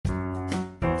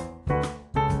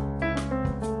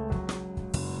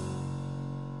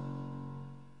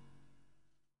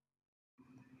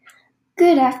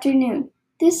Good afternoon.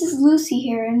 This is Lucy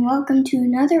here, and welcome to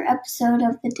another episode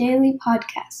of the Daily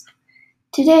Podcast.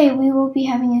 Today we will be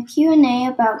having a Q&A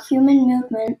about human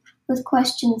movement with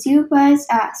questions you guys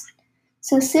asked.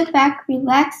 So sit back,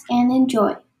 relax, and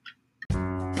enjoy.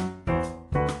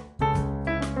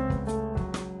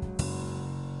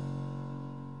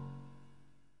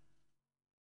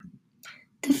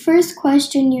 The first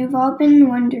question you've all been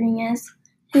wondering is,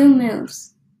 who moves?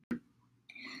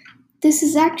 This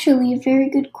is actually a very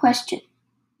good question.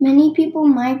 Many people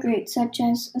migrate, such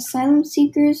as asylum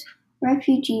seekers,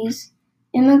 refugees,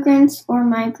 immigrants, or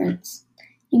migrants.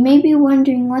 You may be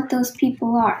wondering what those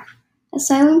people are.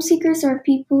 Asylum seekers are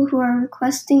people who are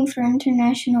requesting for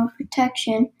international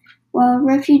protection, while a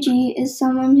refugee is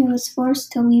someone who is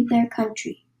forced to leave their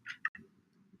country.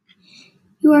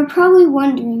 You are probably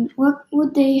wondering, what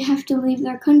would they have to leave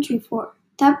their country for?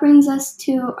 That brings us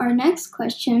to our next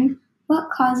question. What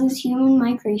causes human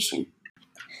migration?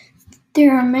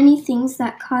 There are many things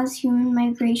that cause human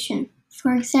migration.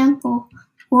 For example,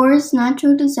 wars,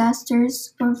 natural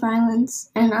disasters, or violence,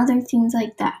 and other things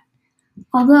like that.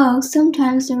 Although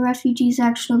sometimes the refugees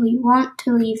actually want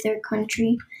to leave their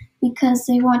country because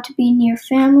they want to be near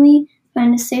family,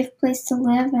 find a safe place to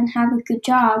live, and have a good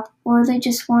job, or they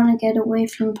just want to get away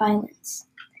from violence.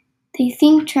 They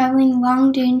think traveling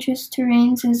long, dangerous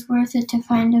terrains is worth it to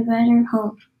find a better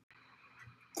home.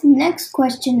 The next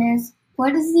question is,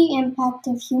 what is the impact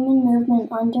of human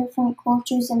movement on different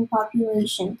cultures and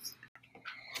populations?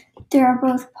 There are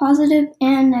both positive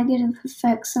and negative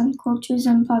effects on cultures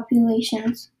and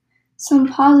populations. Some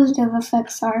positive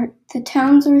effects are, the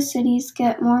towns or cities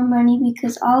get more money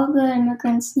because all of the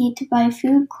immigrants need to buy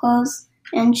food, clothes,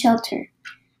 and shelter.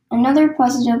 Another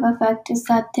positive effect is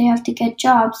that they have to get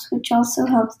jobs, which also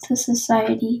helps the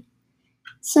society.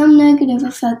 Some negative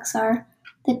effects are,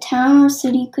 the town or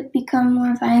city could become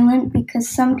more violent because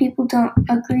some people don't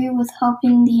agree with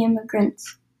helping the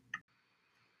immigrants.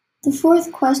 The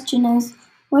fourth question is,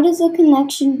 what is the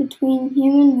connection between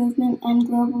human movement and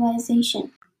globalization?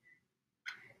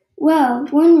 Well,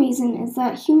 one reason is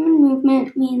that human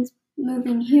movement means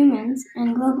moving humans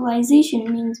and globalization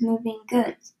means moving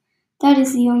goods. That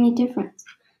is the only difference.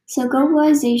 So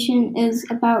globalization is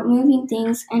about moving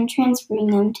things and transferring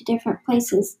them to different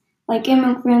places, like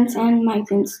immigrants and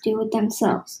migrants do with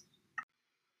themselves.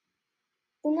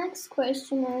 The next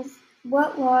question is,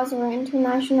 what laws or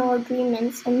international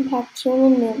agreements impact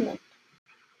human movement?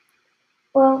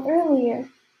 Well, earlier,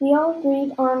 we all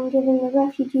agreed on giving the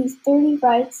refugees 30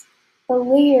 rights, but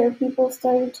later people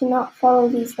started to not follow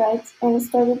these rights and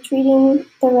started treating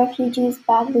the refugees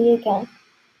badly again.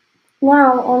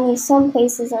 Now, only some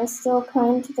places are still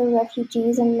kind to the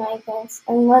refugees and migrants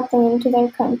and let them into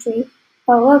their country,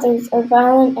 while others are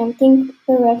violent and think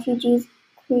the refugees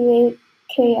create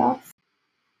chaos.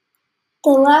 The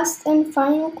last and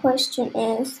final question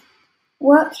is,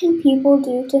 what can people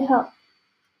do to help?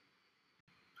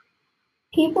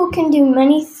 People can do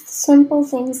many simple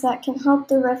things that can help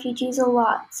the refugees a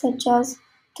lot, such as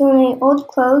donate old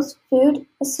clothes, food,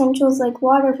 essentials like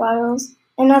water bottles,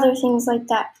 and other things like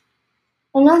that.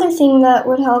 Another thing that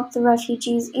would help the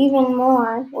refugees even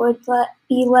more would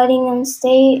be letting them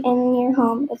stay in your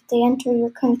home if they enter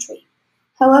your country.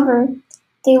 However,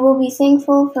 they will be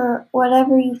thankful for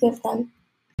whatever you give them.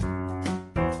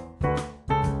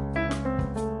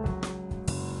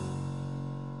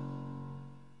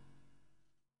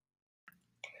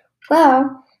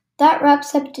 Well, that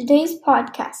wraps up today's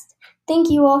podcast. Thank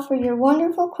you all for your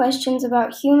wonderful questions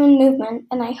about human movement,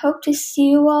 and I hope to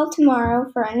see you all tomorrow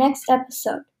for our next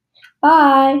episode.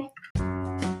 Bye!